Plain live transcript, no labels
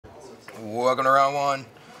Welcome to round one.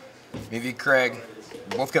 Me v. Craig.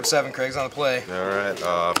 We both kept 7. Craig's on the play. All right,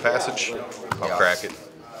 passage. I'll crack it.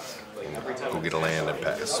 Go get a land and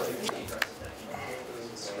pass.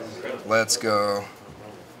 Let's go.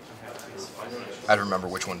 I don't remember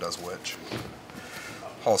which one does which.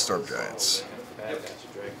 Hall Storm Giants.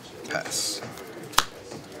 Pass.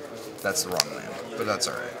 That's the wrong land, but that's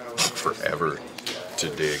alright. Forever to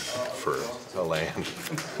dig for a land.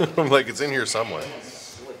 I'm like, it's in here somewhere.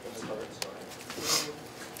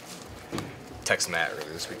 Text Matt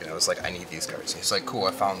earlier this weekend. I was like, I need these cards. He's like, cool,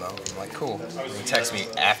 I found them. I'm like, cool. And he texts me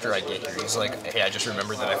after I get here. He's like, hey, I just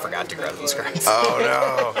remembered that I forgot to grab these cards. Oh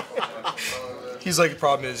no. He's like, the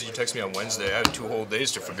problem is you text me on Wednesday. I had 2 whole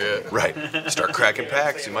days to forget. Right. Start cracking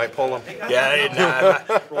packs. You might pull them. Yeah,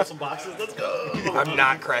 nah, Roll some boxes. Let's go. I'm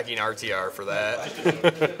not cracking RTR for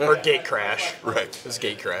that. Or Gate Crash. Right. This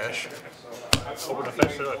Gate Crash. Open the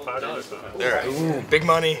fence for like $5. All right. Ooh, big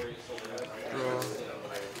money.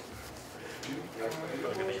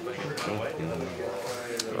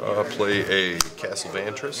 Play a Castle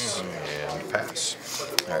Vantris and pass.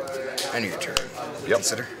 All right. End of your turn. Yep.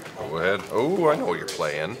 Consider. Go ahead. Oh, I know what you're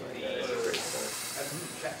playing.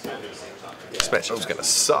 This matchup's gonna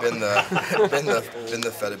suck. Been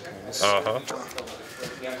the fetid pools. Uh-huh.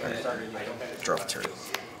 Draw the turn.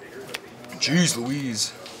 Jeez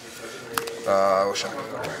Louise. We'll shut it.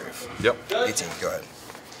 Yep. 18, go ahead.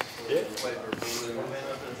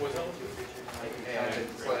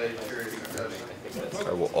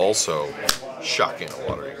 I will also shock in a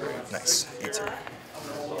Watery Grave. Nice. 18.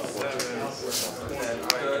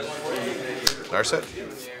 Narset?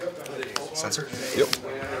 Censor? Yep.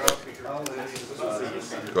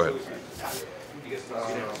 Go ahead.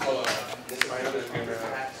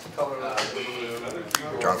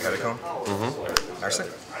 Drawn Catacomb? Mm-hmm. Narset?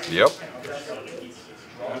 Yep.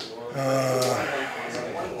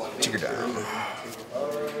 Tinker down.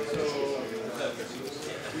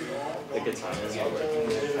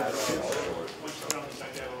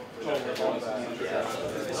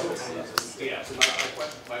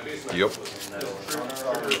 Yep.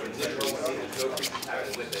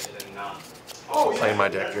 Playing my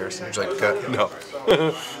deck, Garrison. Would you like to cut? No.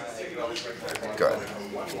 Go ahead.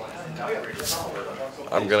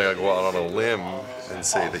 I'm gonna go out on a limb and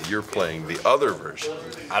say that you're playing the other version.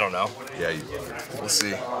 I don't know. Yeah, you We'll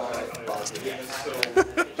see.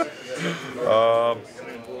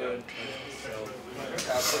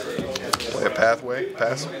 play a pathway,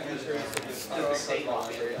 pass.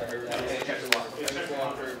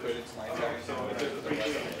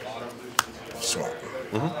 Swamp.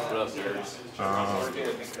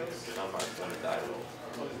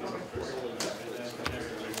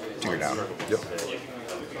 Tinker down. Yep.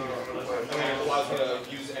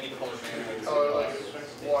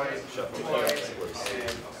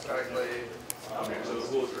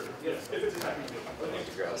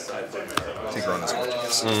 Tinker on this one. Would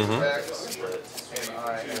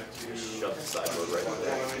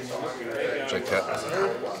you like cut?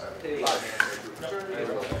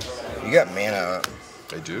 You got mana up.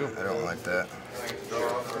 I do. I don't like that.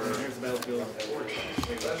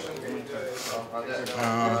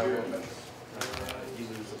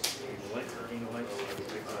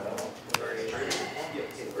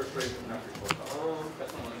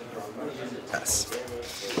 Pass.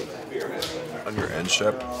 On your end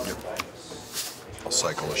step, I'll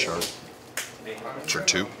cycle a shark. For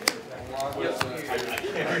 2.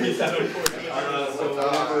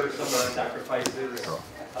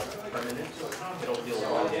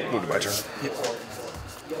 Move to my turn. Yep.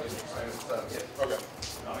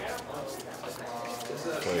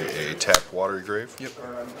 Play a tapped Watery Grave. Yep.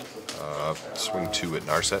 Swing 2 at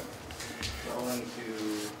Narset.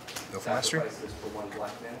 Go for mastery.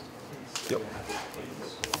 Yep.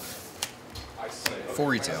 Full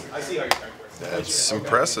retail. That's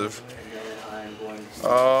impressive.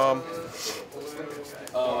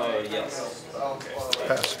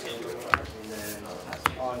 Pass.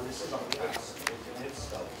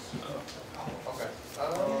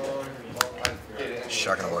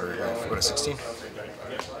 Shocking a water. What a 16.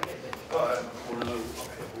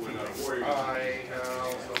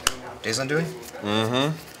 Days Undoing?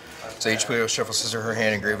 Mm-hmm. So each player shuffles her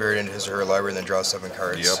hand and graveyard into his or her library and then draws 7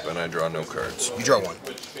 cards. Yep, and I draw no cards. You draw 1.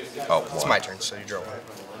 Oh, It's 1. my turn, so you draw 1.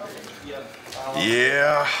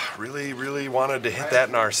 Yeah, really wanted to hit that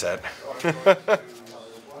Narset.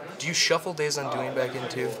 Do you shuffle Days Undoing back in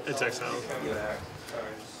too? It's exile.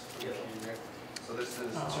 So this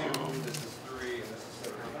is 2, this is 3, and this is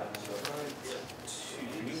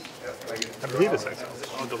I believe it's exile.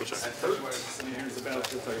 I'll double check.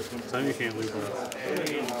 Time you can't leave one.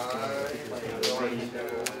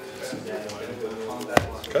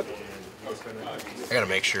 Cut. I gotta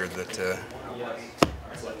make sure that.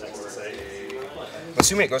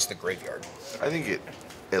 Assuming it goes to the graveyard. I think it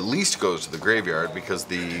at least goes to the graveyard because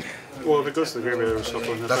the. Well, if it goes to the graveyard, we're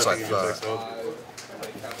shuffling. That's what I think it gets thought. exiled.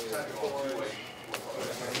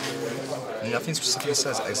 Nothing specifically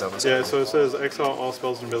says exile this Yeah, card. so it says exile all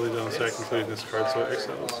spells and abilities on the stack, including this card. So it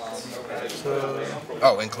exiles. So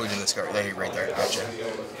Oh, including this card. There, right there. Gotcha.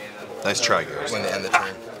 Nice try, Garrison. When they end the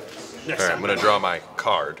turn. All right, I'm gonna draw my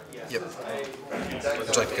card. Yep. Would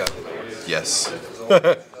you like to go? Yes.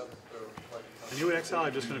 when you exile,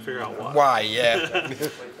 I'm just gonna figure out why. Why? Yeah.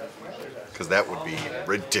 Because that would be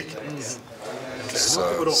ridiculous.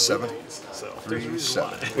 So, 7. So 3,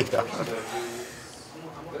 7.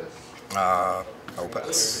 I'll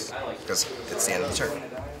pass. Because it's the end of the turn.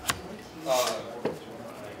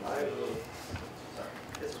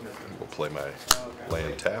 We'll play my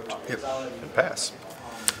land tapped Yep. and pass.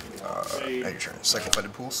 End your turn. Cycle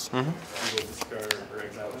Flooded Pools.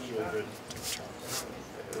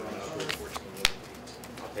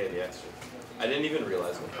 Pay the extra. I didn't even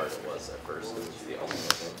realize what card it was at first because it's the only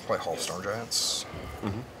thing. Play Hall of Storm Giants.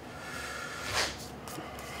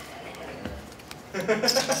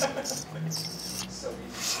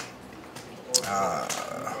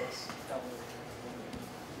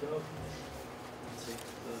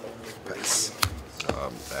 Pass.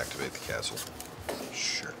 Activate the castle.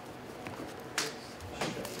 Sure.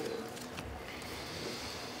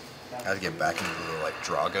 I had to get back into the like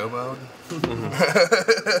Drago mode.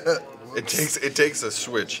 It takes a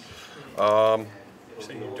switch. You're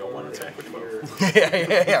saying you don't want to attack with 12?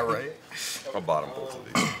 yeah, right. I'll bottom both of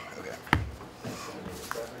these. Okay.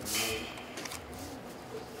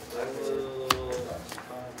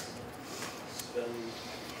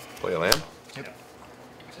 Play a land. Yep.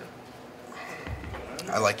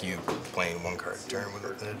 I like you playing one card a turn with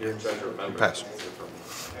it. Pass.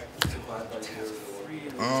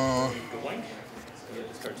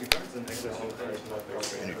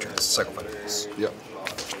 And your turn. Cycle Flooded Pools. Yep.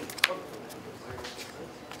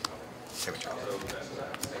 Take a turn.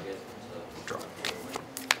 Draw.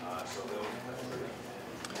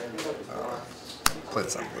 Play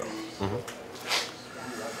this on the wheel.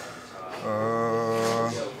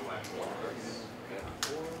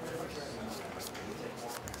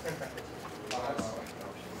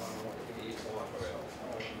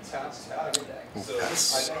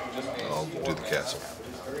 Pass. I'll do the castle.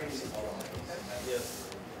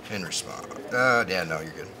 In response. Yeah, no,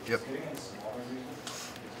 you're good. Yep.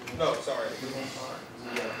 No, sorry.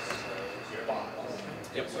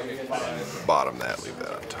 Bottom that. Leave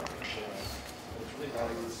that on top.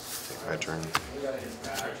 Take my turn.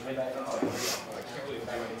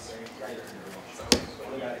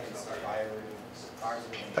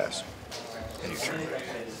 Pass. And your turn.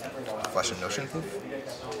 Flash and Notion Proof.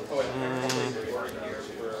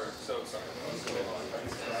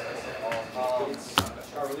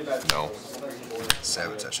 No.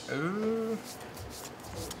 Sabotage. Ooh.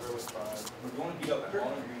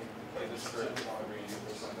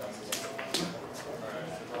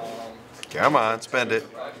 Come on, spend it.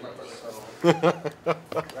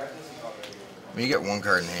 When you get one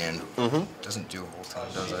card in hand, doesn't do a whole ton,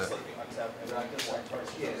 does it?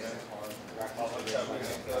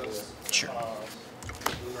 Sure. I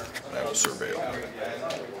will surveil.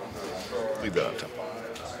 Leave that on top.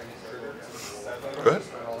 Go ahead.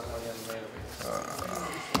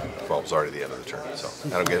 12's already the end of the turn, so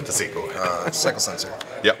I don't get to see. Go ahead. Cycle Sensor.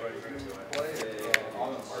 Yep.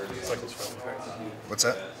 What's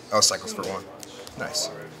that? Oh, Cycles for 1. Nice.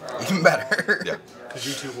 Even better. Yeah. Because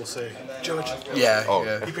YouTube will say, Judge, Yeah. Oh.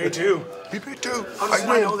 Yeah. he paid 2. He paid 2. How does he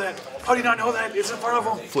not know that? How do you not know that? It's in front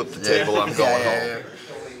of him. Flip the table. I'm going home.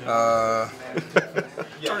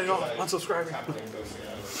 Turning off, unsubscribing.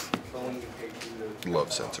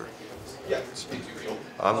 Love sensor.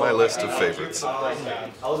 On my list of favorites.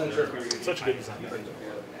 Such a good design.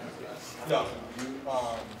 No.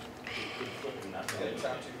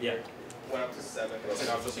 Yeah. Went up to 7. So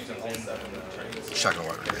now I'm supposed to use all 7. Shotgun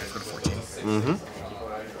Water Dragon for the 14.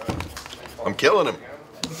 I'm killing him.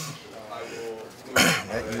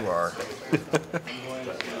 Yeah, you are.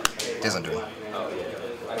 Isn't doing.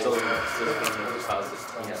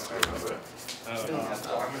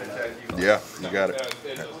 Yeah, you got it.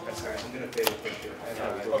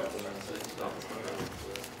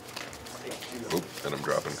 Oop, and I'm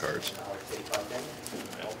dropping cards.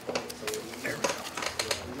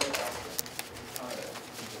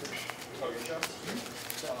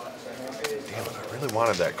 Damn it, I really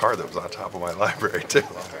wanted that card that was on top of my library too.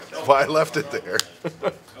 That's why I left it there.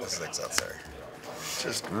 This thing's out there.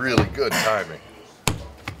 Just really good timing.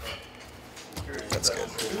 That's That's good.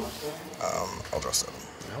 I'll draw 7.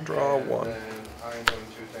 I'll draw 1. And then I'm going to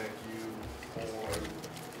attack you for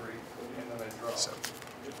 3, and then I draw. 7.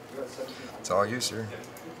 That's all I use, sir.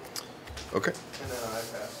 Okay. And then I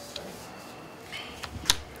pass.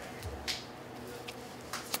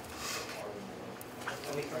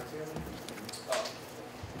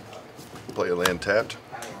 Play a land tapped.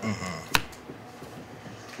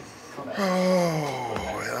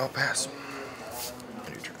 Oh, and I'll pass.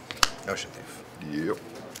 End your turn. Ocean Thief. Yep.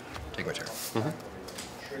 Take my turn.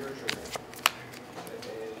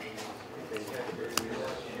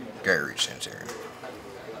 Gary Reach Sanitarium.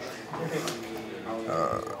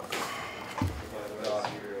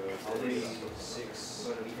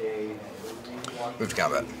 Move to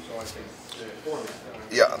combat.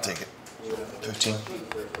 Yeah, I'll take it. 15.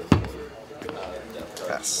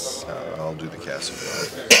 Pass. I'll do the casting.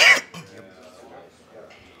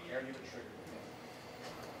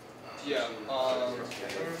 Yeah,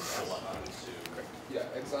 yeah,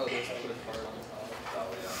 exile this, put a card on top.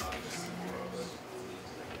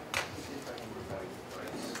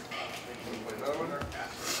 Another one?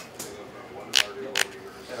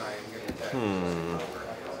 And I am going to attack.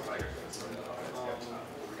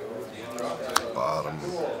 Bottom.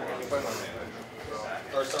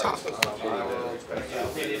 Top.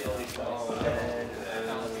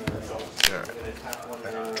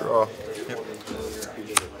 Alright. Draw. Yep.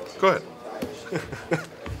 Go ahead.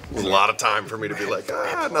 A lot of time for me to be like,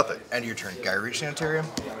 nothing. End your turn. Gary Reach Sanitarium.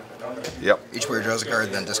 Yep. Each player draws a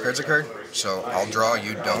card, then discards a card. So I'll draw,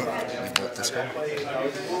 you don't. We both discard.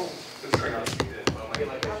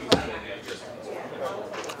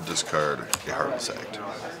 Discard a Heartless Act.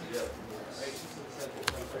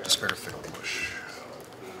 Discard a Fickle Push.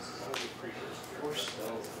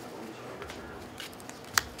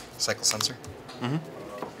 Cycle Sensor.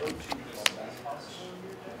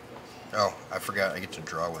 Oh, I forgot. I get to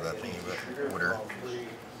draw with that thing, but whatever.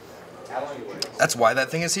 That's why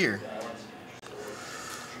that thing is here.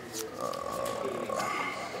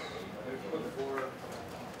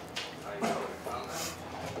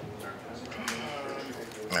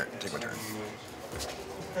 Alright, take my turn.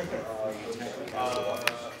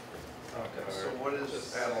 So what is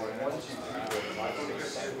this panel? 1, 2, 3, 4, 5, 6,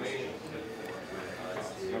 7, 8.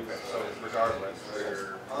 Okay, so regardless,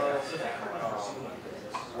 they're,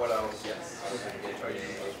 what else? Yes. Are you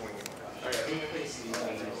swinging?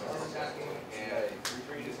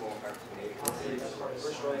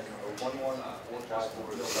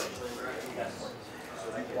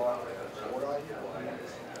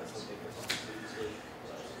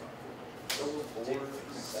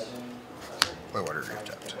 Whitewater Reef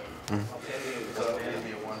tapped. So it'll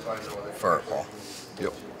be a 1/5 Far Wall.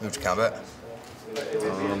 Yep. Move to combat. There's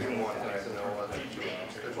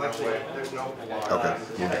no block. Okay.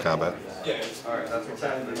 Move to combat. Alright, that's what's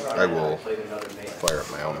happening. I will fire up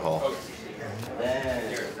my own hall.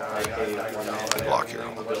 Block your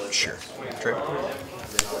own. Sure. Trade.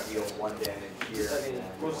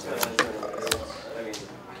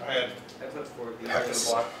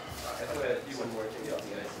 Pass.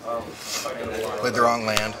 Played the wrong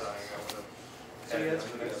land.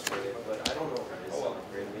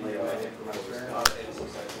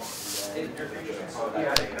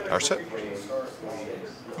 Our set.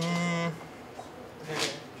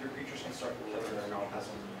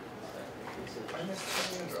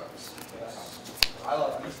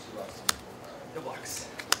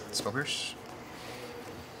 Spell Pierce.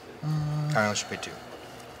 I only should pay 2.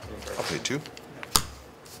 I'll pay 2.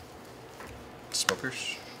 Spell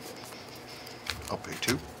Pierce. I'll pay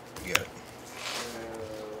 2. You got it.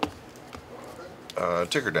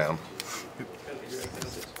 Ticker down.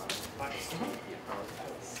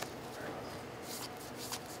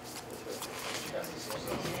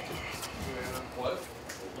 What?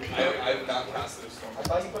 I've not passed this storm. I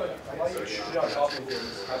thought you should on top of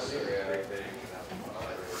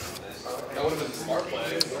that would have been a smart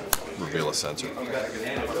play. Reveal a sensor.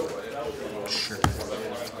 Sure.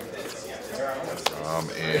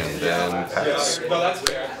 And then pass. No, that's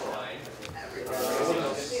fair.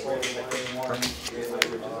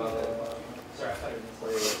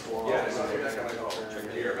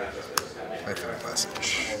 Lifelink Passage.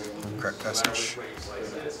 Correct Passage.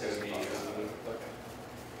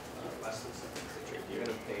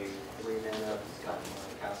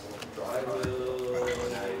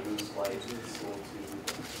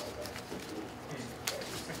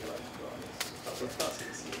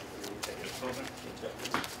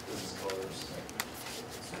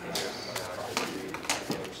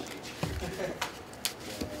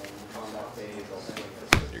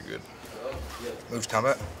 You're good. Move to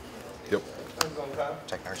combat. Yep.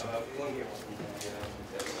 Tech Narson.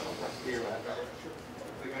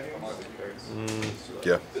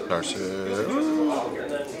 Yeah, Narcissus.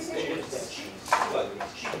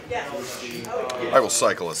 I will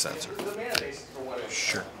cycle a sensor.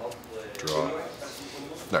 Sure. Draw.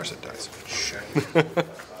 Narcissus dies. Sure.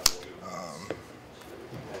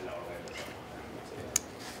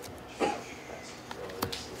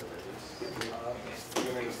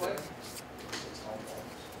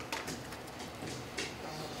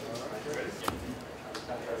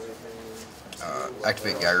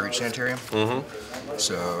 Activate Gyroid Sanitarium. Mm-hmm.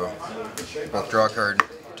 So, both draw a card,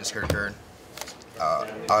 discard a card.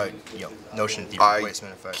 Notion Thief I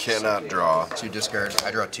replacement effect. cannot draw. 2 discard.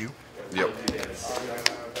 I draw 2. Yep.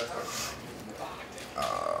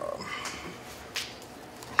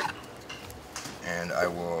 And I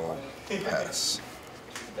will pass.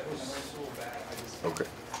 Okay.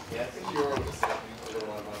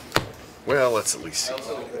 Well, let's at least see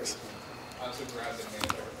what it is.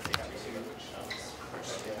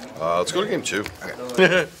 Let's go to game 2.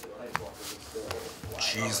 Okay.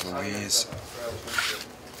 Jeez Louise.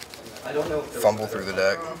 Fumble through the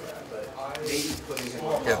deck.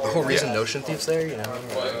 Yeah, the whole reason Notion Thief's there, you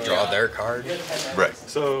know, draw their card. Right.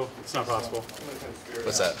 So it's not possible.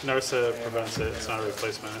 What's that? Narsa prevents it. It's not a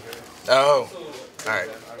replacement. Oh, all right.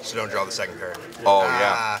 So don't draw the second card. Oh,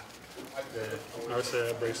 yeah.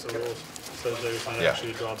 Narsa breaks the rules. Says there's not Yeah.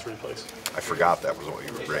 actually a draw to replace. I forgot that was what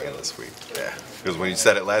you were bringing this week. Yeah. Because when you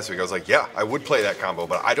said it last week, I was like, yeah, I would play that combo,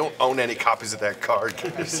 but I don't own any copies of that card,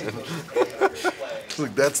 Garrison.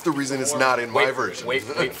 Like, that's the reason it's not in my version.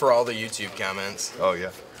 Wait for all the YouTube comments. Oh, yeah.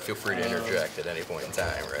 Feel free to interject at any point in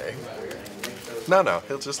time, right? No,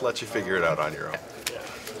 he'll just let you figure it out on your own. Yeah.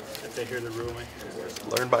 If they hear the rule me.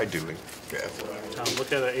 Learn by doing. Yeah.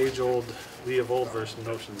 Look at an age-old Lee of Old versus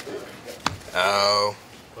Notion. Oh.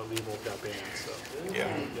 But Lee of Old got banned, so. Yeah.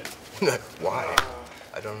 Yeah. Why?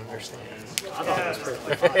 I don't understand. I thought it was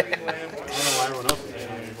perfectly fine. I don't know why everyone else is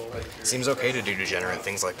banning Lee of Old. Seems okay to do degenerate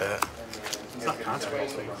things like that. It's not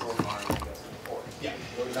consequence things.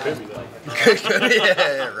 Could be though.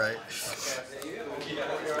 Yeah, right.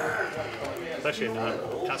 It's actually not.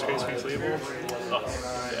 Consequence against Lee of Old? Oh,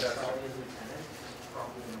 yeah.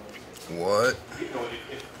 What?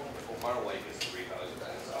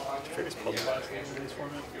 Figures publicized in this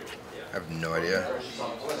format. I have no idea.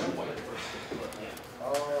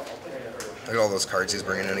 Look at all those cards he's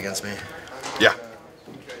bringing in against me. Yeah.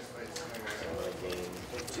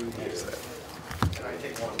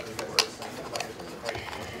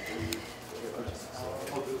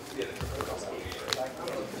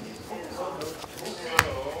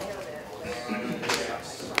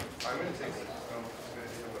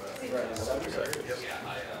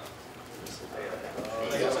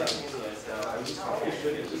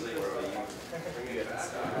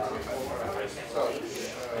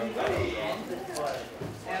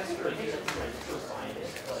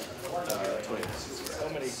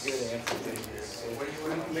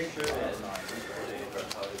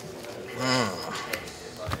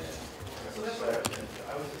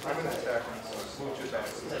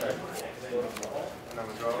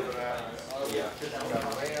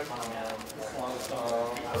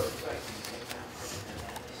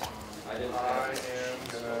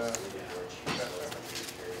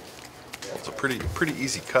 It's a pretty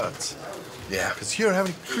easy cuts. Yeah. Because you don't have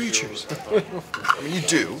any creatures. I mean, you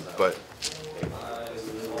do, but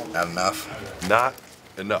Not enough. not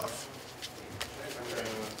enough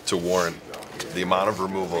to warrant the amount of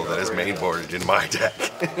removal that is mainboarded in my deck.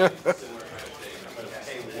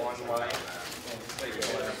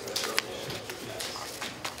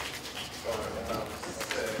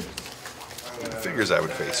 Figures I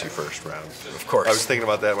would face you first round. Of course. I was thinking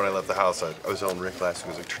about that when I left the house. I was telling Rick last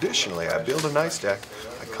week, I was like, traditionally, I build a nice deck,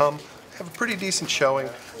 I come, have a pretty decent showing,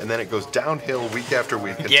 and then it goes downhill week after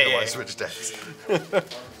week until I switch decks.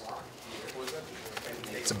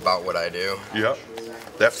 It's about what I do. Yep.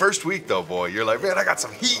 That first week, though, boy, you're like, man, I got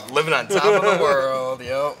some heat. Living on top of the world,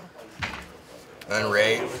 yep. And then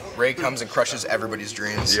Ray comes and crushes everybody's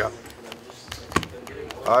dreams. Yep.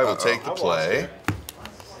 I will take the play.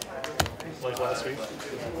 Like last week.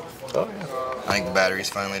 Oh, yeah. I think the battery's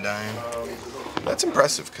finally dying. That's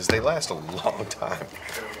impressive, because they last a long time.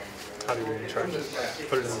 How do you recharge it?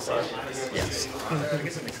 Put it in the slot. Yes.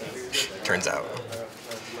 Turns out.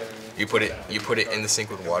 You put it in the sink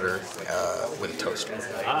with water with a toaster.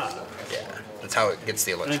 Ah. Yeah. That's how it gets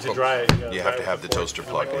the And electrical. to dry it, You have to have the toaster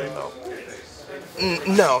plugged in, though.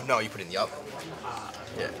 No, you put it in the oven.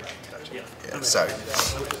 Yeah. Yeah, sorry.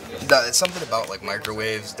 It's something about like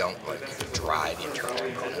microwaves don't like dry the internal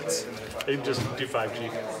components. They just do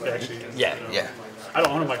 5G. They actually. Yeah. I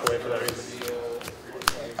don't own a microwave for that reason.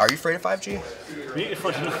 Are you afraid of 5G? Me?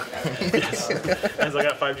 Yes. As I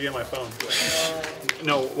got 5G on my phone.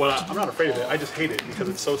 No, I'm not afraid of it. I just hate it because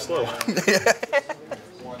it's so slow.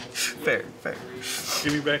 Fair.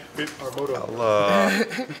 Give me back our moto.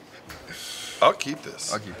 I'll keep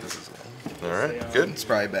this. I'll keep this as well. All right, good. It's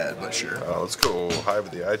probably bad, but sure. Let's go high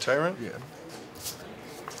with the Eye Tyrant. Yeah.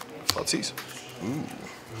 Let's see. Ooh.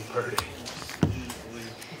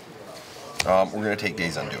 We're gonna take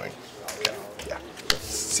Days Undoing. Yeah.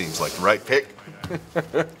 Seems like the right pick.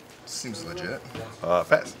 Seems legit.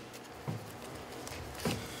 Pass.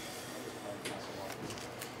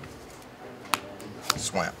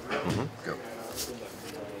 Swamp. Go.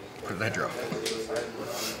 What did I draw?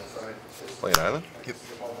 Play an island. Yep.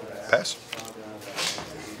 Pass.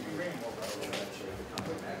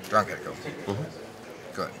 Draw Gecko.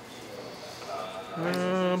 Go ahead.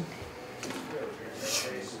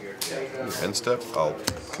 End step. I'll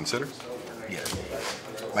consider. Yeah.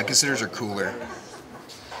 My considers are cooler.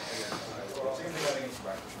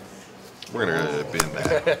 We're gonna bin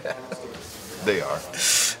that. They are.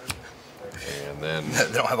 And then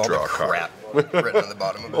They don't have all the draw a card. crap written on the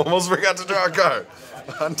bottom of it. Almost forgot to draw a card.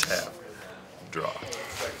 Untap. Draw. I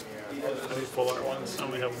need full art ones. I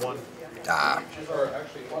only have one. Ah.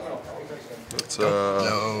 Let's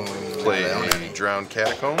No. play a Drowned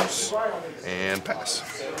Catacombs and pass.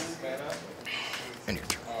 And your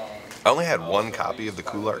turn. I only had one copy of the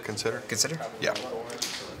Cool Art Consider. Consider? Yeah.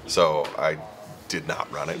 So I did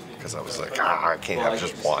not run it because I was like, I can't have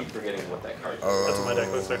just one. Forgetting what that card. That's what my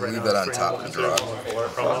deck looks like right Leave now. it on It's top free and hand draw. full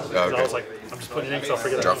art promo. 'Cause I was like, I'm just putting it in because I'll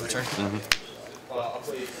forget Draw it. for the turn.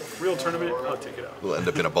 Real tournament, I'll take it out. We'll end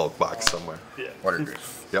up in a bulk box somewhere. Yeah. Watergrave.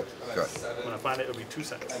 Yep. Go ahead. When I find it, it'll be 2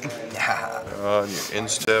 cents. Yeah. On your end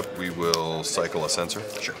step, we will cycle a sensor.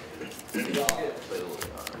 Sure. Look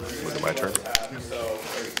at my turn. So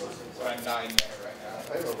I'm 9 there right now.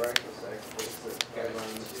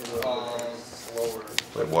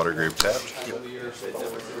 Play Watergrave tapped.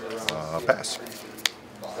 Pass.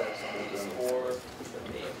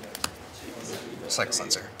 Cycle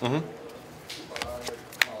sensor.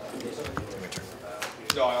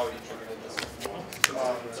 No, I already triggered this.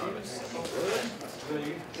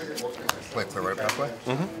 Wait, clear right pathway?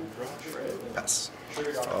 Pass.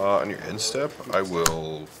 On your end step, I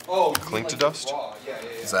will Clink to Dust.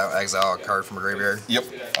 Is that exile a card from a graveyard? Yep.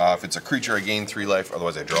 If it's a creature, I gain 3 life.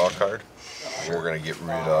 Otherwise, I draw a card. And we're gonna get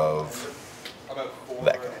rid of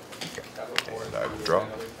that guy. And I draw.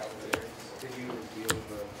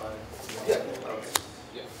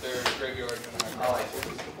 Their graveyard and I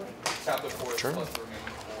tap the 4 Turn. plus the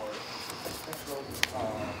remaining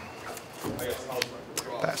 4. I guess I'll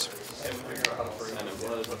Pass.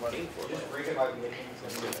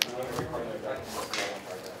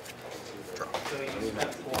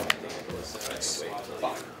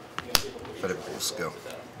 But it rules. Go.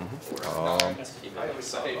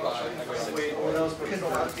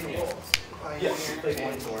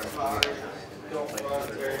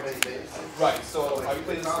 Right, so I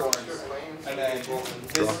play the Storms, and then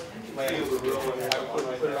this land, I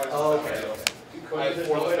put it on I have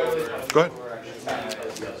 4 left over. Go ahead.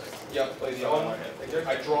 Yep, play the other one.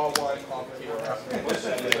 I draw 1, complicate and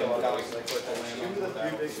then now I can put the land on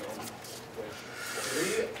that.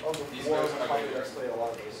 These guys are my favorite.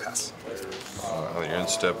 Pass. On your end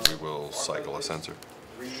step, we will cycle a sensor.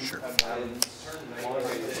 Sure.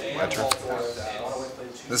 My turn.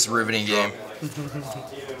 This is a riveting game.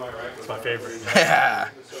 It's my favorite.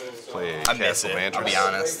 Play a I miss Castle it, I'll Vantress. be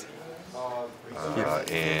honest.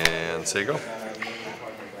 And say go.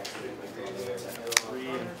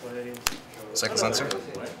 Cycle sensor?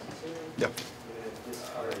 Yep.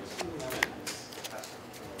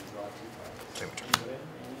 Play my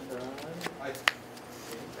turn.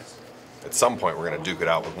 At some point, we're gonna duke it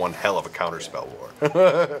out with one hell of a counterspell war.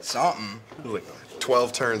 Something. Like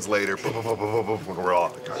 12 turns later, we're all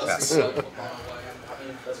at the cards. Pass.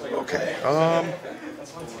 Okay.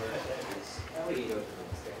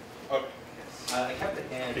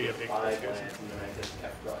 Do you have big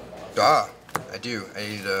Ah, I do. I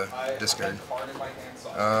need to discard.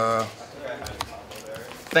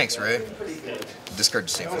 Thanks, Ray. Discard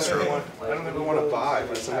to St. Throw. I don't ever want to buy,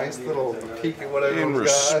 but it's a nice little peek at what In everyone's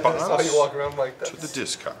got. I saw response you walk around like that. to the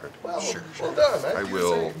discard, Well done, man. I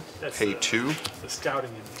will pay 2 The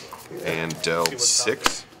scouting in and delve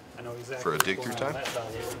 6 I know exactly for a what's dig going through on time. that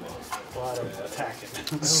value. A lot of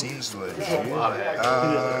attacking. Seems legit. We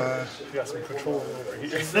got some control over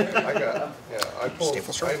here. I got, yeah, I pulled,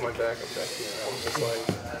 Staple I had my backup deck here. I was just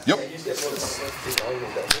like, Yep.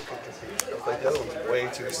 That was way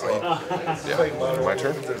too slow. Yeah. My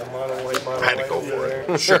turn? I had to go for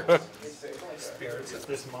it. Sure.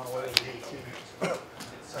 This mono white is really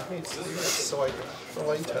I made spirits so I could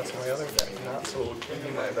flight test my other deck, not so it would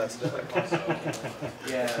be my best deck.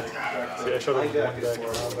 See, I showed him one deck,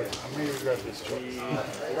 but I'm going to regret this choice.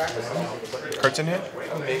 Cards in hand?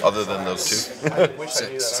 Other than those two? I wish I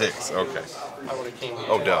knew that. 6. Okay. I would have came.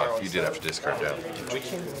 Oh, duh. You did have to discard down. We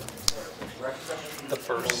came the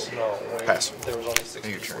first snow. When Pass. There was only 6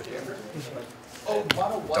 Your people turn. here.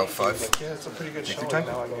 Dealt 5. Like, yeah, it's a pretty good show.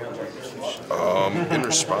 Now I'm here. In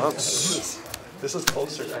response, This is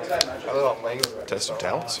closer. I live on Lang. test of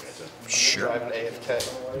talents? Sure. Drive an AFK.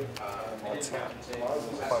 It's not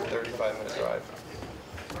about a 35-minute drive.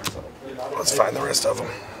 Let's find the rest of them.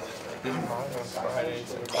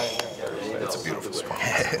 It's a beautiful spot.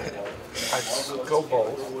 I go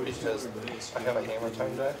both because I have a hammer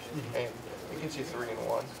time deck, and it gives you 3 in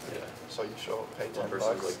 1. So you show pay $10,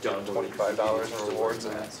 get $25 in rewards,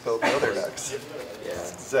 and fill the other decks.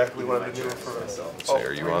 That's exactly what I've been doing for myself. Say,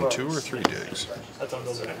 are you on 2 or 3 digs? That's on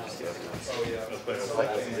those right now.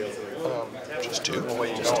 Just 2? Well,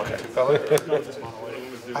 wait, you know what? Two-color? No, just mono white.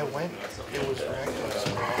 I went, it was Rakdos for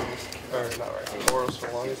the longest, or not Rakdos, Boros for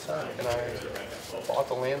the longest time, and I bought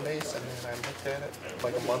the land base, and then I looked at it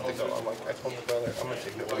like a month ago. I'm like, I told my brother, I'm gonna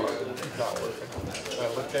take it tomorrow. It's not working. And I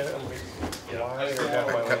looked at it, I'm like, why are half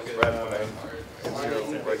my land red when I have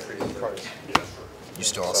 0 right for these cards? You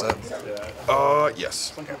still all set?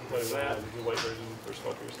 Yes. Some people play the white version for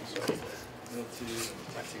sculptures and stuff.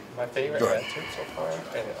 My favorite red too so far,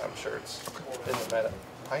 and I'm sure it's in the meta,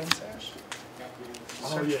 Iron Sash.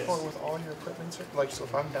 Search for it with all your equipment, like, so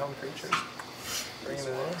if I'm down creatures, bring it to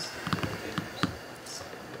this.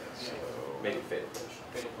 Maybe fade.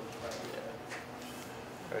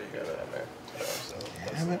 Oh, you got it in there.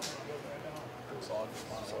 Damn it.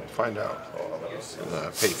 Find out.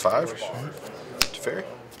 Pay 5 to Fairy?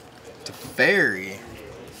 To Fairy.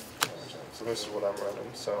 So this is what I'm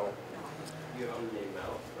running, so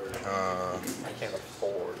I can't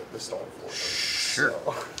afford the Stoneforge. Sure.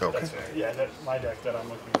 Okay. Yeah, my deck that I'm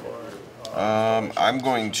looking for. I'm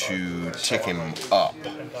going to tick him up.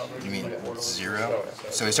 You mean 0?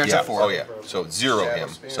 So he starts Yeah. at 4. Oh, yeah. So 0 him.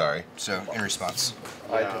 Sorry. So in response,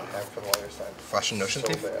 I didn't have for the longest time. Flash and Notion So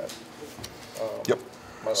Thief. bad. Yep.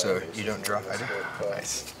 My So land base you don't draw is either? good, but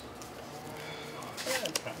Nice. It's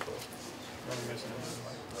kind of cool. I'm missing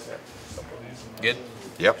like a couple of these. Good.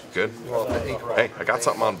 Yep. Good. Hey, I got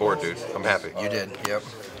something on board, dude. I'm happy. You did, yep.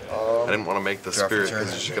 I didn't want to make the Draw for spirit turn.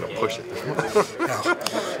 because it's just going to push it.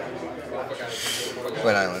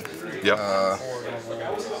 White Island. Yep.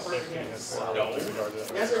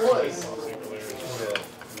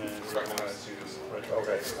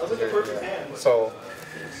 okay. So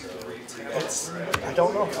it's, I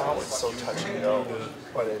don't know how it's so touch and go,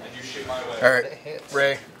 but it Alright, hits.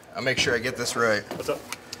 Ray, I'll make sure I get this right. What's up?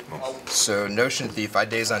 So Notion Thief, I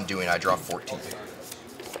Days Undoing, I draw 14.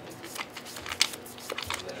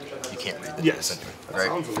 You can't read the Yes. Days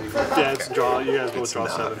Undoing, right? Yeah, it's draw. You guys both draw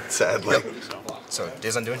 7. Sadly. So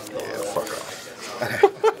Days Undoing? Yeah, fuck off.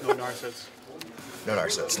 No Narsets. No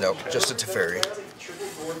Narsets, nope. Just a Teferi.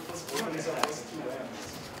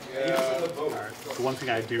 The one thing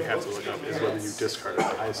I do have to look up is whether you discard it.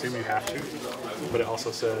 I assume you have to, but it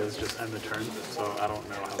also says just end the turn, so I don't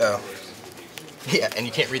know how that works. Yeah, and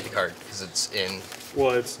you can't read the card because it's in.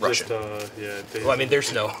 Well, it's Russian. just, yeah. Well, I mean,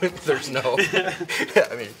 there's no. I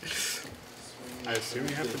mean, I assume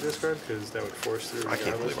you have to discard because that would force through. I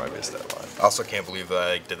can't regardless. believe I missed that line. I also can't believe that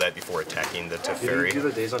I did that before attacking the Teferi.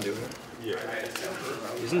 the Days Undoing? Yeah.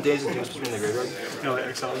 Isn't Days Undoing supposed to be in the graveyard? No,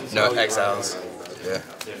 Exiles. No, Exiles. Yeah.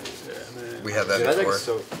 We had that That before. deck's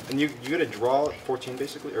so, and you gotta draw 14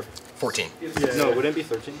 basically, or 14. no? Wouldn't it be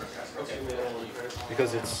 13?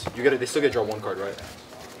 Because it's they still get to draw 1 card, right?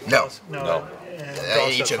 No. No.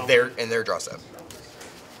 In each of their draw set.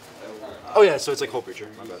 Oh yeah, so it's like Hope Preacher.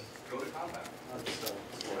 My bad.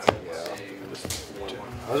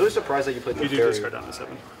 I was really surprised that you played the You do Fairy. discard down to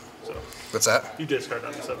 7. So What's that? you discard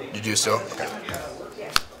down to 7. You do still? Okay.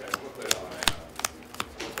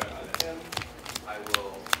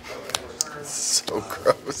 So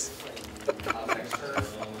gross.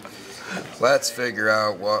 Let's figure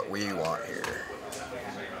out what we want here.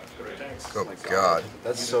 Oh God.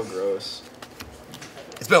 That's so gross.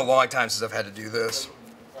 It's been a long time since I've had to do this.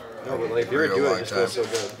 No, but like if you were to do Real it, it just feels so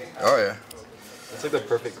good. Oh yeah. It's like the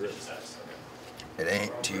perfect grip. It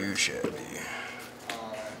ain't too shabby.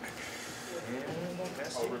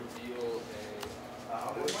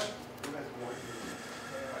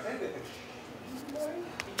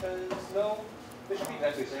 Because no, they should be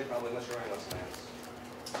actually probably unless you're running those lands.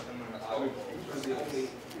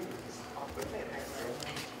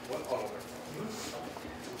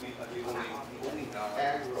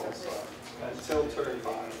 Until turn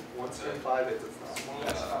 5. Once turn 5 it's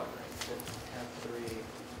not.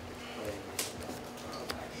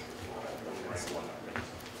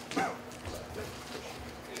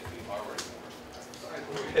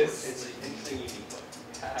 It's anything you need.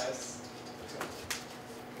 Pass.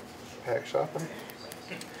 Pack shopping?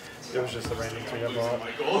 It was just a random tweet I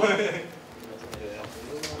bought.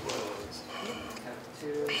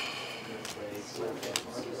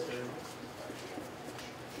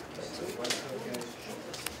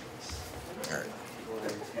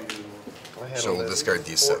 So we'll discard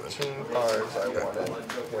these 7. 14 cards I wanted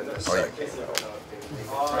when this set came out.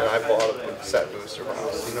 And I bought a set booster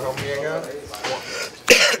box. You know how many I got?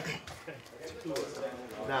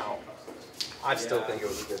 Now, I still think it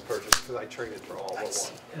was a good purchase because I traded for all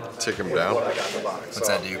but one. Tick him down. What I got in the box. What's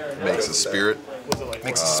that do? Makes a spirit.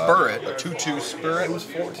 Makes a spirit. A 2/2 spirit.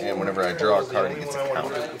 And whenever I draw a card, he gets a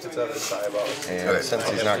count. And since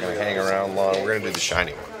he's not going to hang around long, we're going to do the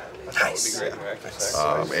shiny one. Nice.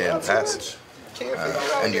 And pass.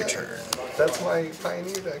 End your turn. That's my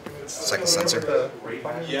Pioneer deck. And it's Second sensor.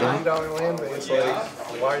 $30 land base. Like,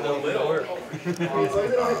 why don't it work? I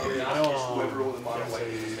know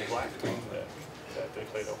there's a black team that they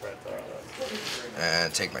played over at the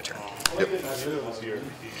And take my turn. Yep.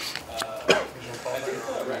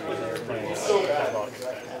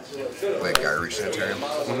 Wait, gotta reach the turn.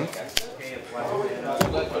 I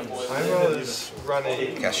was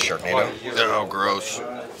running Cast Sharknado. Oh, gross.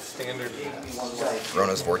 standard.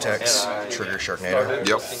 Rona's Vortex. Trigger Sharknado. Started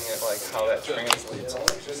looking at like how that translates.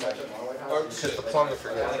 Because the plumber for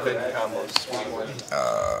good combo is sweet.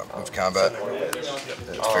 Move to combat.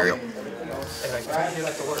 Ethereal. And I couldn't get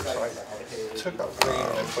it to work, so I took out green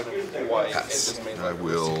and put it in white. And Pass. just made I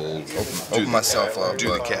will Open myself up.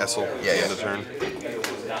 do the castle Yeah, at the yeah. end of turn.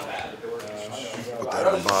 Put that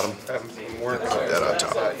on the bottom. I'm working Put that on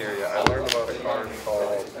top. out here. Yeah, I learned about a card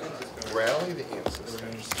called Rally the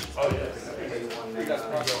Ancestors.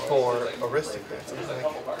 For aristocrats. I was like,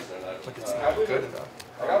 but it's not good enough.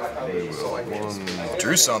 So I need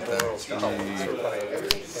Drew something.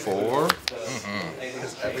 4.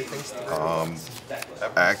 because everything's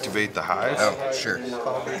Activate the hive. Oh, sure.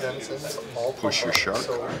 Push your shark.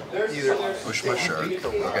 So either Push my shark.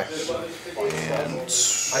 Okay. And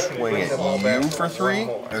swing at you for 3.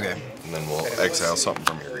 Okay. And then we'll exile something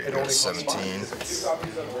from your it graveyard. only costs 17.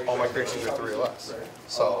 5. All my creatures are 3 or less.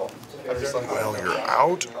 So I'm just like, Well, you're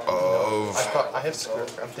out of I have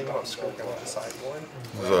script. I'm thinking about scripting with the sideboard.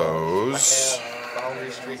 those.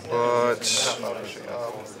 Boundary Street, But not Boundary Street.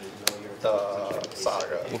 The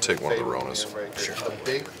Saga. We'll take one of the Fable Ronas. Breaker. Sure. The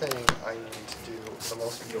big thing I need to do, the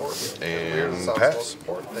most important, And the pass. most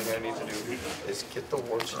important thing I need to do is get the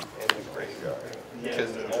war chief in the graveyard.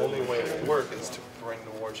 Because the only way it will work is to bring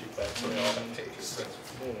the war chief back so they all have pace.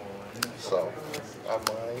 So,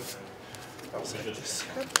 I was like, this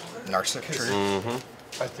could work. Narcissic trigger.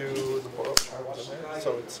 I threw the Boros Charms in there,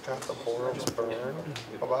 so it's got the Boros burn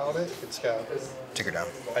about it. It's got, Take her down.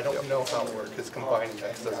 I don't know how it works, because combining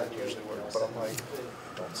decks doesn't usually work, but I'm like,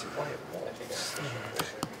 I don't see why it won't.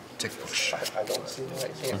 Take push. I don't see why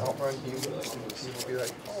it can't outrun humans. And people be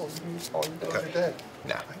like, oh, all you guys are dead.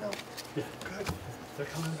 Nah. I know. Good. They're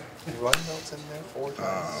coming back. You run notes in there 4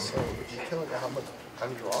 times, so if you kill it, how much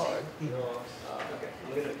I'm drawing.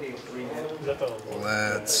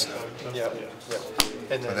 Let's Yeah.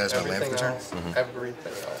 And then that's my land for the turn?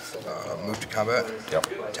 everything else. move to combat. Yep.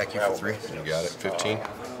 Attack you for 3. You got it. 15.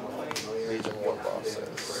 Legion War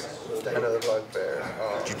bosses. Den of the Bugbear.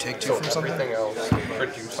 Did you take 2 from something? Everything else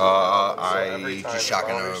produces. I Just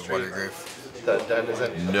shotgun a Street, Watergrave. The den is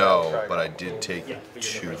in. no, but I did take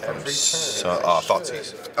 2 from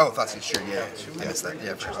Thoughtseize. Oh, Thoughtseize, sure, yeah. I missed that.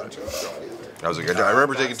 Yeah, sure. I was like, I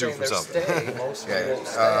remember taking 2 from something.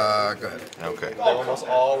 Yeah, go ahead. Okay. They're almost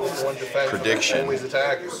all with 1 defense. Prediction. Always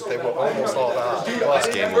attack. They will almost all die. This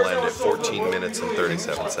game will end at 14 minutes and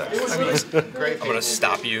 37 seconds. Great. I'm gonna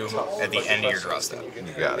stop you at the end of your draw step. You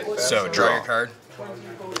got it. So draw your card.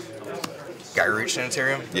 Got your Reach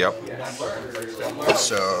Sanitarium. Yep.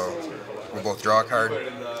 So we'll both draw a card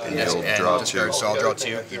and, You'll draw 2. discard. So I'll draw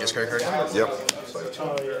 2. You discard a card. Yep.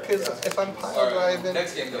 Because if I'm pile driving,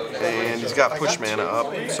 And he's got push mana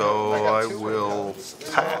up, so I will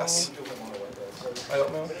pass. I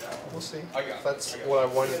don't know. We'll see. That's what I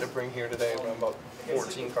wanted to bring here today, but I'm about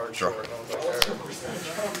 14 cards Sure. short, and I was like,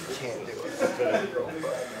 can't do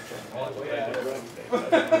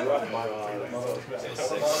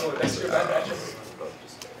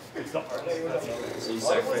it. It's the art. So you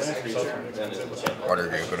sacrifice a creature, then it's enchantment. Water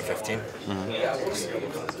group, go to 15.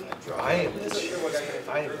 I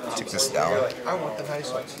Take this down. You're like, I want the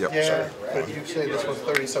nice ones. Yep. Yeah, but you say this one's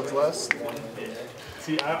 30 cents less.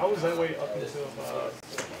 See, I was that way up until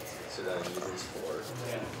So then you lose 4.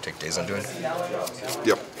 Take days on doing.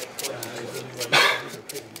 Yep.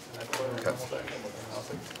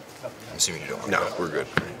 I'm assuming you don't want No, that. we're good.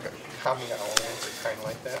 Kamigawa ones are kind of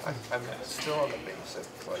like that. I'm still on the basic.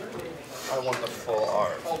 Like, I want the full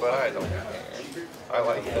art, but I don't care. I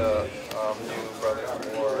like the new Brothers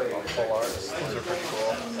of War full arts. Those are pretty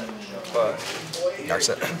cool. But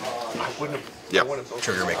Garrison. I wouldn't have. Yep. I wouldn't have built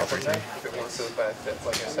Trigger, make a myself 13. if it weren't for the fact that,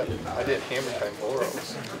 like I said, I did Hammer Time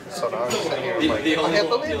Boros. So now I'm sitting here The, like, the I only, have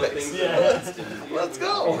the the land only base. thing Let's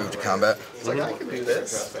go. Move to combat. It's like, I can do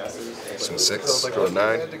this. Swing So 6. it's like, Go to 9.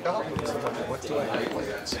 I had to goblins. I'm like, what do I do?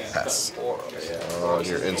 Pass. Boros. On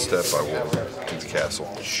your end step, I will do the castle.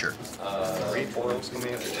 Sure. 3 Boros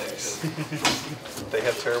commander decks. They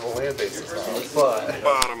have terrible land bases now, but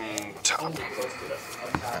Bottom top.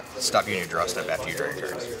 Stop using your draw step after you draw your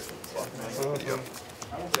cards.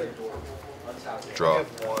 Draw.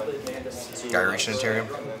 Gyre Sanitarium.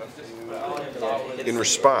 In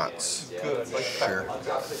response. good. Like Sure.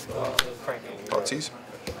 cranking. Thoughtseize?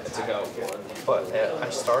 I took out 1. But I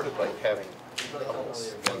started like having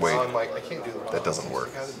doubles. Wait. So I'm like, I can't do That doesn't work.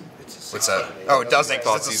 It's just What's that? Oh, it doesn't.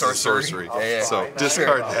 'Cause it's a Thoughtseize is sorcery. sorcery. Yeah, yeah. So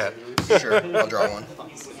discard that. Sure. I'll draw one.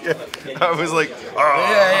 I was like,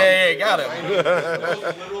 Yeah, got him.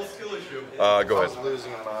 go ahead.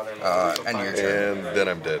 losing modern. End your turn. And then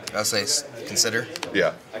I'm dead. I'll say consider.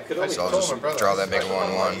 Yeah. So I'll just draw that big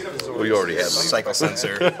 1/1. Well, you already had me. Cycle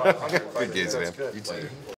sensor. Good gaze, man. You too.